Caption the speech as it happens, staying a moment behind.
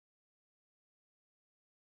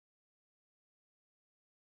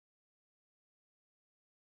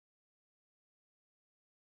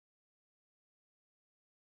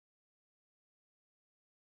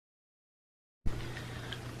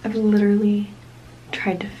I've literally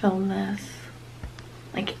tried to film this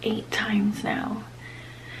like 8 times now.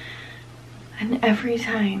 And every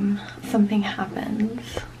time something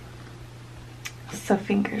happens. So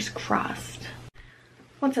fingers crossed.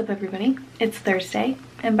 What's up everybody? It's Thursday.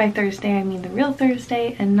 And by Thursday I mean the real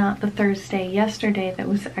Thursday and not the Thursday yesterday that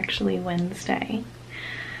was actually Wednesday.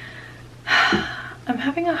 I'm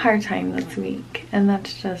having a hard time this week, and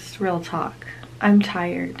that's just real talk. I'm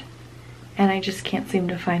tired and I just can't seem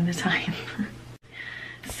to find the time.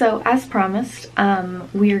 So as promised,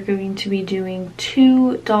 we are going to be doing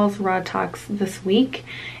 2 Dolls Rod Talks this week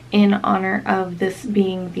in honor of this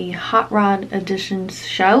being the Hot Rod Editions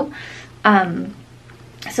show.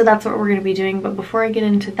 So that's what we're going to be doing, but before I get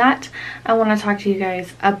into that, I want to talk to you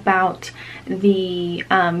guys about the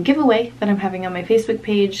giveaway that I'm having on my Facebook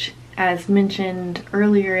page. As mentioned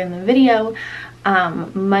earlier in the video,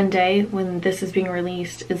 Monday, when this is being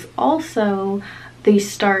released, is also the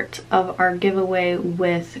start of our giveaway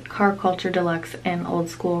with Kulture Deluxe and Old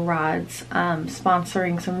School Rods,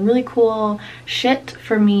 sponsoring some really cool shit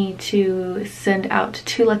for me to send out to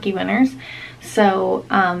 2 lucky winners. So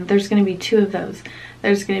there's going to be 2 of those.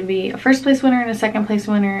 There's going to be a first place winner and a second place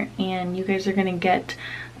winner, and you guys are going to get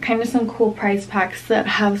kind of some cool prize packs that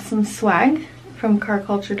have some swag from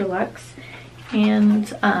Kulture Deluxe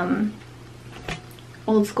and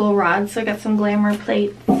Old School Rods. So I got some glamour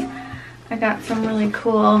plates. I got some really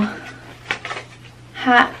cool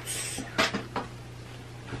hats.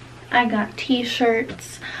 I got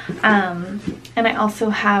t-shirts. And I also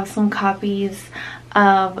have some copies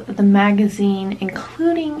of the magazine,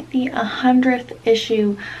 including the 100th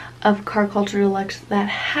issue of Kulture Deluxe that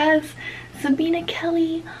has Sabina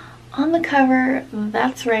Kelly on the cover.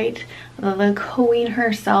 That's right, the queen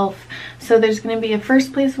herself. So there's going to be a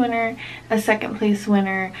first place winner, a second place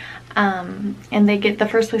winner, and the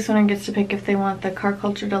first place winner gets to pick if they want the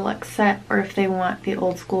Kulture Deluxe set or if they want the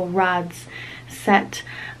Old School Rods set,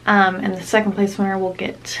 and the second place winner will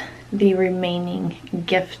get the remaining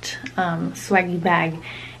gift swaggy bag.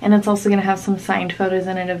 And it's also going to have some signed photos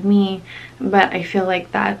in it of me, but I feel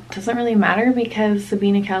like that doesn't really matter because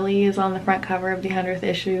Sabina Kelly is on the front cover of the 100th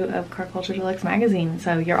issue of Kulture Deluxe magazine,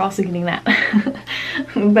 so you're also getting that.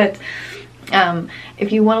 But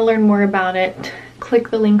if you want to learn more about it, click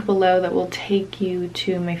the link below that will take you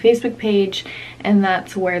to my Facebook page, and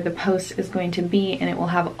that's where the post is going to be, and it will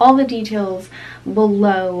have all the details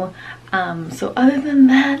below. So other than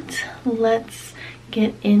that, let's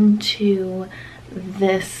get into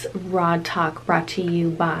this Rod Talk brought to you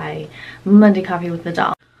by Monday Coffee with the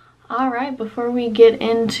Doll. Alright, before we get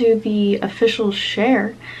into the official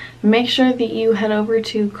share, make sure that you head over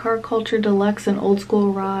to Kulture Deluxe and Old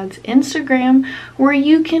School Rods Instagram, where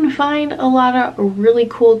you can find a lot of really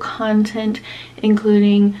cool content,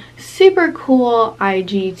 including super cool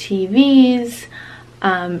IGTVs,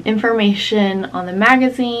 information on the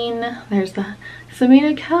magazine. There's the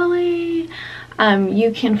Sabina Kelly.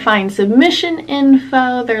 You can find submission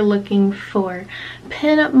info. They're looking for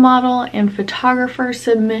pinup model and photographer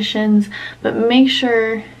submissions, but make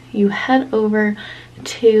sure you head over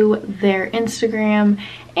to their Instagram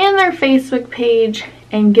and their Facebook page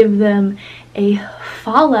and give them a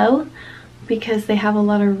follow because they have a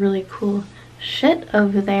lot of really cool shit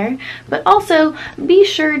over there. But also be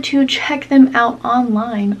sure to check them out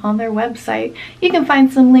online on their website. You can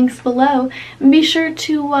find some links below. Be sure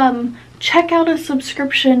to check out a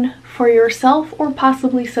subscription for yourself or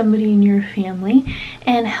possibly somebody in your family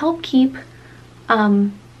and help keep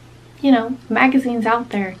you know, magazines out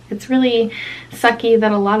there. It's really sucky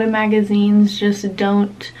that a lot of magazines just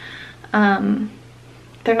don't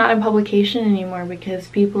they're not in publication anymore because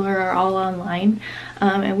people are all online,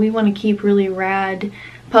 and we want to keep really rad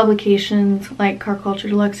publications like Kulture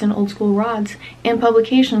Deluxe and Old School Rods in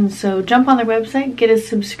publications. So jump on their website, get a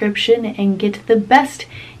subscription, and get the best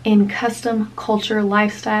in custom culture,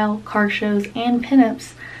 lifestyle, car shows, and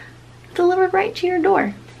pinups delivered right to your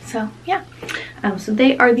door. So yeah, so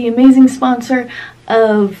they are the amazing sponsor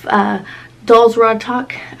of Dolls Rod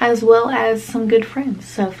Talk, as well as some good friends.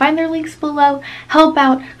 So find their links below, help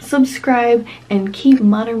out, subscribe, and keep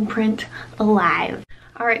modern print alive.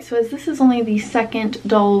 Alright, so as this is only the second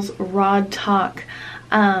Dolls Rod Talk,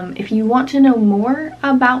 if you want to know more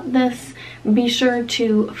about this, be sure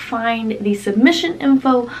to find the submission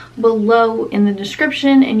info below in the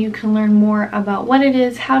description, and you can learn more about what it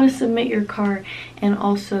is, how to submit your car, and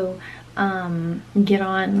also get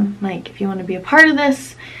on, like, if you want to be a part of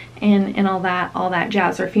this and all that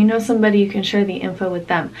jazz, or if you know somebody, you can share the info with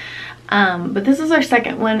them. But this is our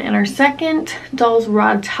second one, and our second Dolls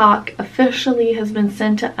Rod Talk officially has been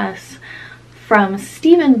sent to us from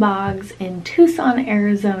Stephen Boggs in Tucson,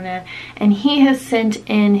 Arizona, and he has sent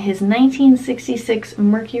in his 1966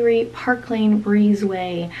 Mercury Parklane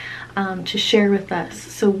Breezeway to share with us.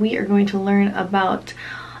 So we are going to learn about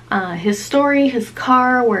his story, his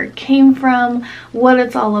car, where it came from, what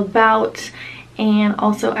it's all about, and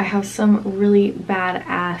also I have some really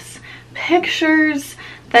badass pictures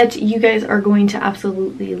that you guys are going to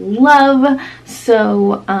absolutely love.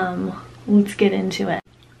 So let's get into it.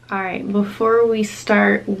 Alright, before we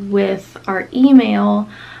start with our email,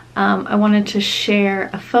 I wanted to share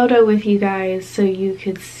a photo with you guys so you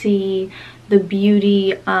could see the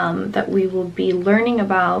beauty that we will be learning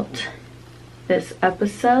about this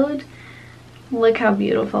episode. Look how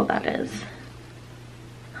beautiful that is.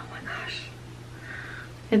 Oh my gosh.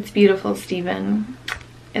 It's beautiful, Stephen.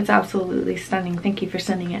 It's absolutely stunning. Thank you for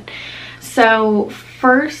sending it. So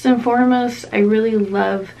first and foremost, I really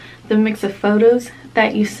love the mix of photos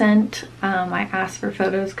that you sent. I asked for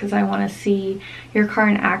photos because I want to see your car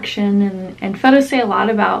in action, and photos say a lot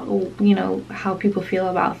about, you know, how people feel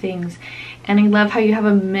about things. And I love how you have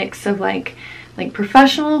a mix of like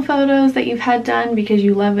professional photos that you've had done because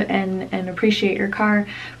you love it and appreciate your car,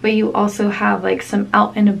 but you also have like some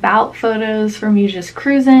out and about photos from you just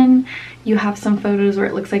cruising. You have some photos where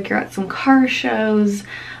it looks like you're at some car shows.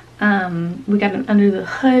 We got an under the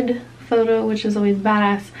hood photo, which is always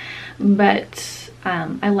badass, but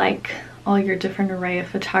I like all your different array of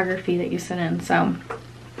photography that you sent in. So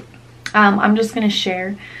I'm just going to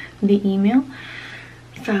share the email.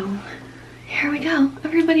 So here we go.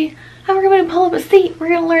 Everybody pull up a seat. We're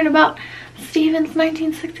going to learn about Stephen's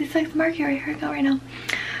 1966 Mercury. Here we go right now.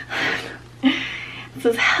 It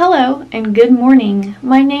says, hello and good morning.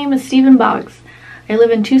 My name is Stephen Boggs. I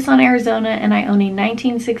live in Tucson, Arizona, and I own a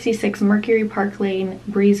 1966 Mercury Parklane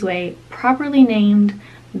Breezeway, properly named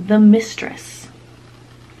the Mistress.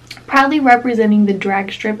 Proudly representing the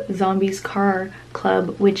drag strip Zombies Car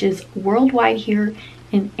Club, which is worldwide here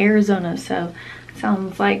in Arizona. So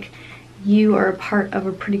sounds like you are a part of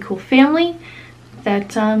a pretty cool family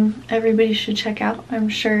that everybody should check out. I'm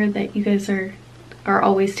sure that you guys are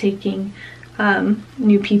always taking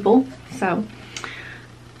new people. So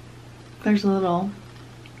there's a little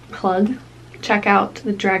plug. Check out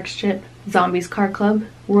the drag strip Zombies Car Club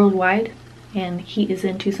worldwide, and he is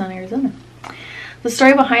in Tucson, Arizona. The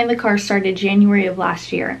story behind the car started January of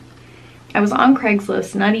last year. I was on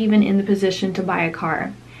Craigslist, not even in the position to buy a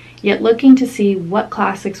car, yet looking to see what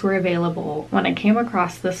classics were available when I came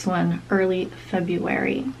across this one early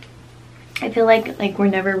February. I feel like we're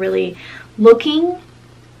never really looking,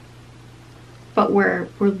 but we're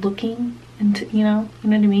looking into, you know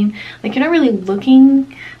what I mean? Like, you're not really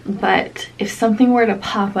looking, but if something were to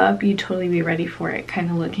pop up, you'd totally be ready for it,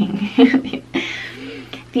 kind of looking.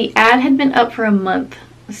 The ad had been up for a month,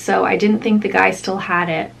 so I didn't think the guy still had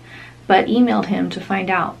it, but emailed him to find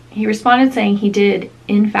out. He responded saying he did,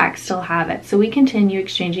 in fact, still have it, so we continue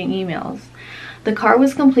exchanging emails. The car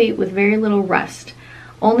was complete with very little rust,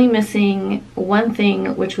 only missing one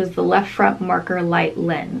thing, which was the left front marker light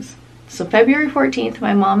lens. So February 14th,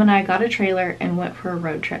 my mom and I got a trailer and went for a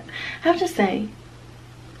road trip. I have to say,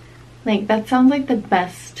 like, that sounds like the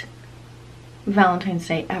best Valentine's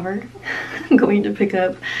Day ever. Going to pick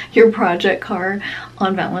up your project car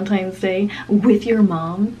on Valentine's Day with your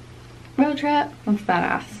mom. Road trip. That's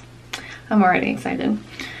badass. I'm already excited.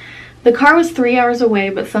 The car was 3 hours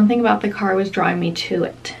away, but something about the car was drawing me to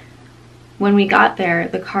it. When we got there,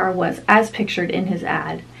 the car was as pictured in his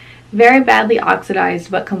ad. Very badly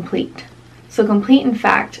oxidized, but complete. So complete, in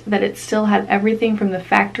fact, that it still had everything from the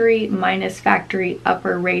factory minus factory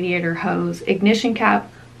upper radiator hose, ignition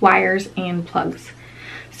cap, wires, and plugs.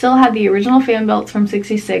 Still had the original fan belts from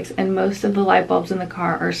 '66, and most of the light bulbs in the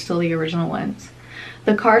car are still the original ones.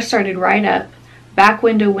 The car started right up, back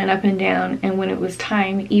window went up and down, and when it was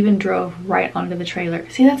time, even drove right onto the trailer.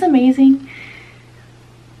 See, that's amazing.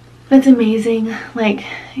 That's amazing. Like,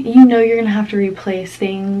 you know you're gonna have to replace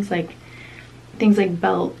things like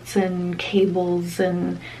belts and cables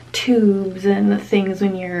and tubes and things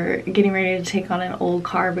when you're getting ready to take on an old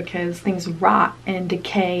car, because things rot and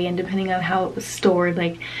decay, and depending on how it was stored,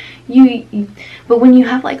 like but when you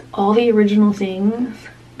have like all the original things,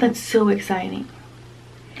 that's so exciting.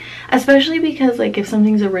 Especially because, like, if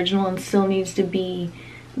something's original and still needs to be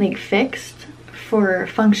like fixed for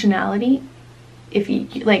functionality, if you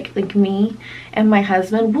like me and my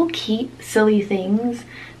husband, we'll keep silly things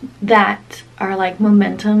that are like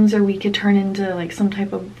momentums, or we could turn into like some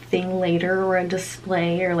type of thing later, or a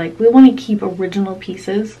display, or like we want to keep original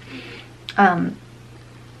pieces.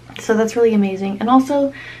 So that's really amazing. And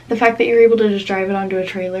also the fact that you're able to just drive it onto a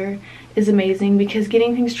trailer is amazing, because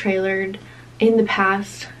getting things trailered in the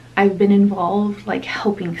past I've been involved, like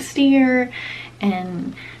helping steer,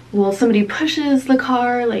 and well, somebody pushes the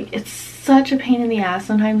car, like it's such a pain in the ass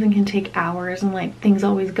sometimes and can take hours, and like things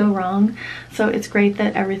always go wrong. So it's great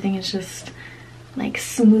that everything is just like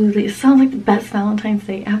smoothly. It sounds like the best Valentine's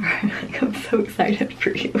Day ever. Like, I'm so excited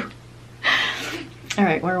for you. All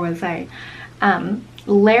right, where was I?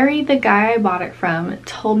 Larry, the guy I bought it from,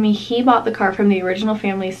 told me he bought the car from the original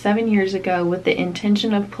family 7 years ago with the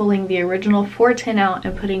intention of pulling the original 410 out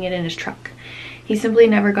and putting it in his truck. He simply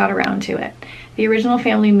never got around to it. The original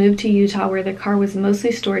family moved to Utah, where the car was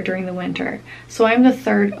mostly stored during the winter. So I'm the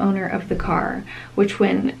third owner of the car,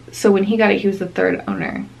 so when he got it, he was the third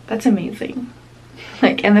owner. That's amazing.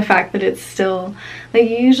 Like, and the fact that it's still, like,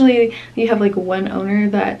 usually you have like one owner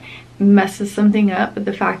that messes something up, but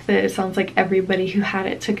the fact that it sounds like everybody who had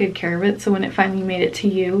it took good care of it, so when it finally made it to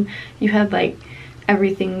you, you had like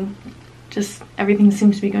everything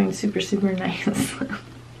seems to be going super, super nice.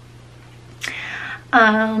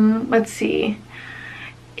 Let's see.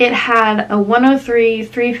 It had a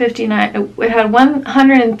 103,359, it had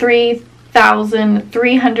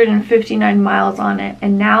 103,359 miles on it,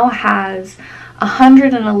 and now has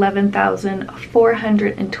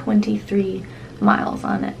 111,423 miles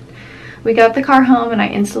on it. We got the car home and I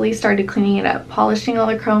instantly started cleaning it up, polishing all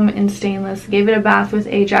the chrome and stainless, gave it a bath with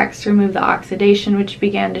Ajax to remove the oxidation, which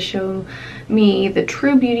began to show me the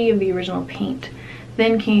true beauty of the original paint.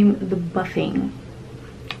 Then came the buffing.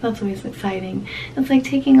 That's always exciting. It's like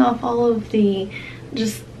taking off all of the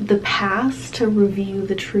past to reveal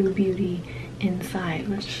the true beauty inside,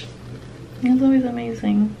 which is always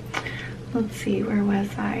amazing. Let's see, where was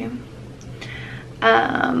I?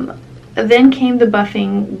 Then came the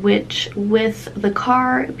buffing, which with the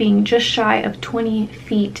car being just shy of 20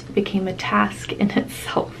 feet became a task in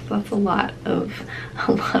itself. That's a lot of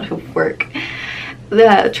work.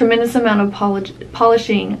 The tremendous amount of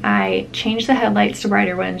polishing. I changed the headlights to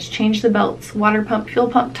brighter ones, changed the belts, water pump, fuel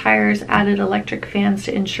pump, tires, added electric fans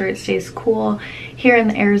to ensure it stays cool here in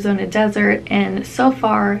the Arizona desert, and so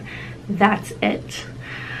far that's it.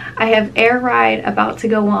 I have air ride about to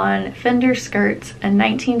go on, fender skirts, a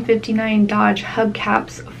 1959 Dodge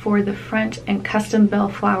hubcaps for the front, and custom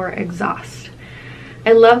bellflower exhaust.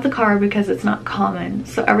 I love the car because it's not common,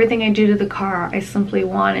 so everything I do to the car, I simply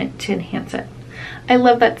want it to enhance it. I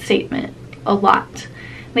love that statement a lot.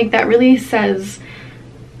 Like, that really says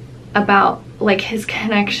about like his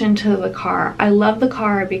connection to the car. I love the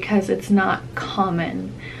car because it's not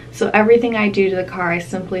common. So everything I do to the car, I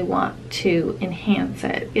simply want to enhance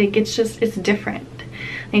it. Like, it's different.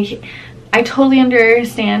 Like, I totally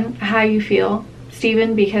understand how you feel,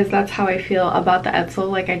 Steven, because that's how I feel about the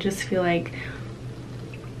Edsel. Like, I just feel like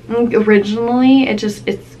originally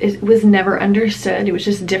it was never understood. It was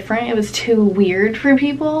just different. It was too weird for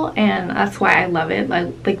people, and that's why I love it.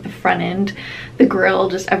 Like the front end, the grille,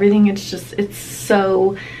 just everything. It's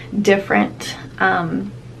so different.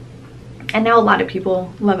 And now a lot of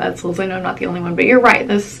people love Edsels. I know I'm not the only one, but you're right.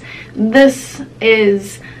 This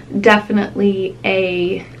is definitely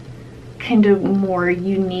a kind of more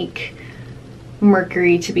unique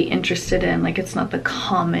Mercury to be interested in. Like, it's not the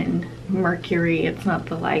common Mercury. It's not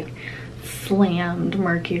the like slammed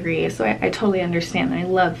Mercury. So I totally understand. I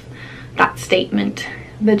love that statement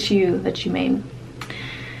that you made.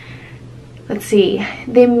 Let's see.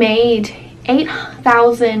 They made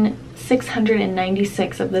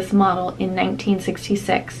 8,696 of this model in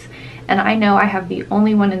 1966, and I know I have the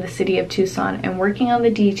only one in the city of Tucson, and working on the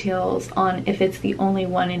details on if it's the only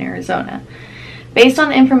one in Arizona. Based on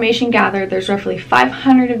the information gathered, there's roughly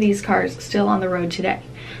 500 of these cars still on the road today.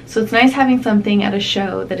 So it's nice having something at a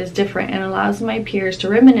show that is different and allows my peers to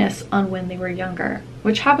reminisce on when they were younger,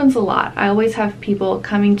 which happens a lot. I always have people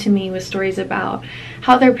coming to me with stories about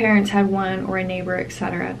how their parents had one or a neighbor,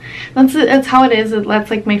 etc. That's how it is.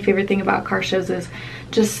 That's like my favorite thing about car shows, is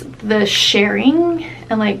just the sharing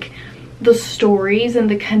and like the stories and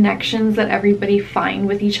the connections that everybody find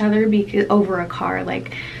with each other over a car.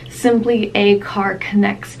 Like, simply a car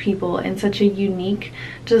connects people in such a unique,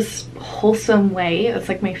 just wholesome way. It's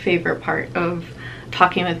like my favorite part of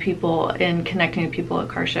talking with people and connecting with people at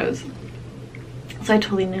car shows. So I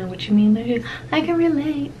totally know what you mean there. I can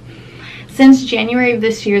relate. Since January of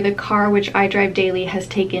this year, the car, which I drive daily, has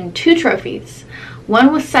taken 2 trophies.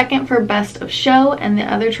 One was second for Best of Show, and the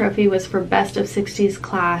other trophy was for Best of 60s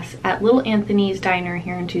class at Little Anthony's Diner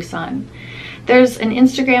here in Tucson. There's an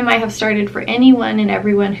Instagram I have started for anyone and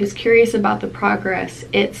everyone who's curious about the progress.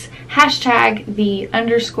 It's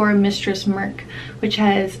 #the_Mistress Merc, which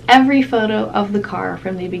has every photo of the car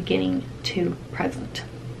from the beginning to present.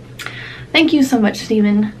 thank you so much,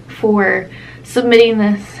 Steven, for submitting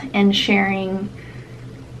this and sharing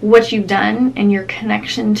what you've done and your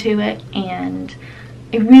connection to it. And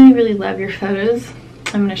I really, really love your photos.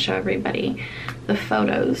 I'm going to show everybody the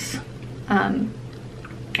photos. I'm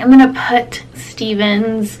going to put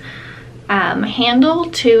Steven's handle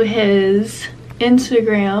to his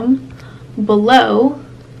Instagram below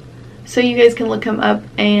so you guys can look him up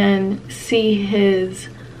and see his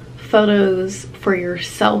photos for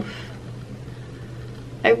yourself.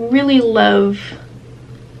 I really love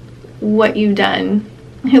what you've done.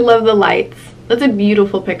 I love the lights. That's a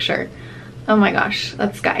beautiful picture. Oh my gosh,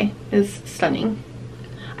 that sky is stunning.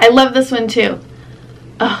 I love this one too.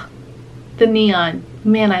 Oh, the neon.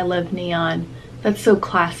 Man, I love neon. That's so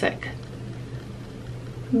classic.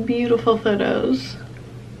 Beautiful photos.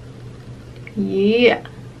 Yeah,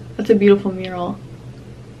 that's a beautiful mural.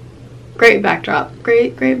 Great backdrop.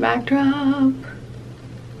 Great backdrop.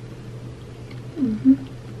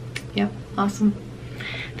 Yep, awesome.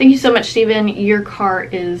 Thank you so much, Steven. Your car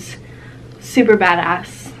is super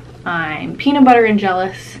badass. I'm peanut butter and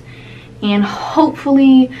jealous, and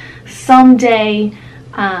hopefully someday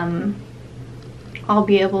I'll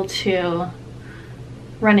be able to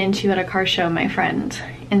run into you at a car show, my friend,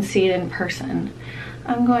 and see it in person.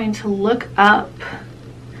 I'm going to look up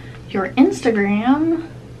your Instagram.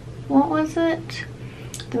 What was it?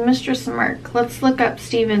 The Mistress Merc. Let's look up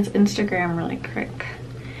Steven's Instagram really quick.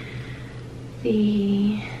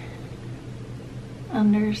 The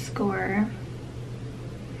 _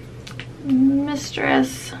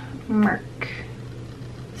 Mistress Merc.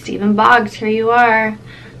 Steven Boggs, here you are.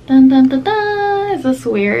 Dun dun dun dun. Is this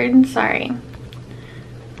weird? Sorry.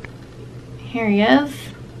 Here he is.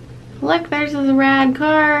 Look, there's his rad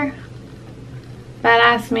car.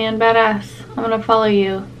 Badass, man, badass. I'm gonna follow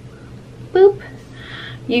you. Boop.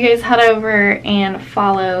 You guys head over and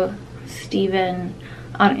follow Steven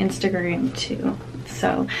on Instagram too.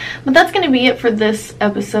 So, but that's going to be it for this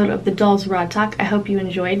episode of the Dolls Rod Talk. I hope you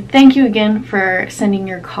enjoyed. Thank you again for sending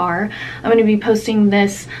your car. I'm going to be posting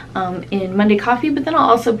this in Monday Coffee, but then I'll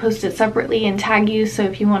also post it separately and tag you. So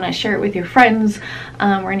if you want to share it with your friends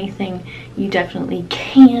or anything, you definitely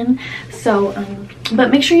can. So, but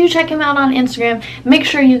make sure you check him out on Instagram. Make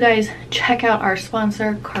sure you guys check out our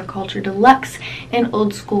sponsor, Car Culture Deluxe and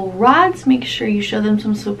Old School Rods. Make sure you show them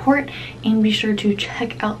some support, and be sure to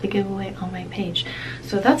check out the giveaway on my page.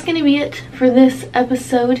 So that's going to be it for this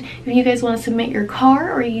episode. If you guys want to submit your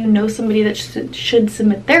car, or you know somebody that should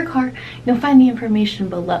submit their car, you'll find the information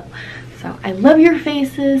below. So I love your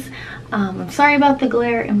faces. I'm sorry about the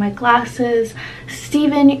glare in my glasses.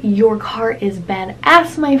 Steven, your car is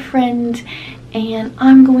badass, my friend. And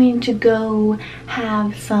I'm going to go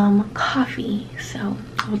have some coffee. So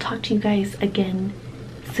I will talk to you guys again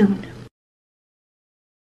soon.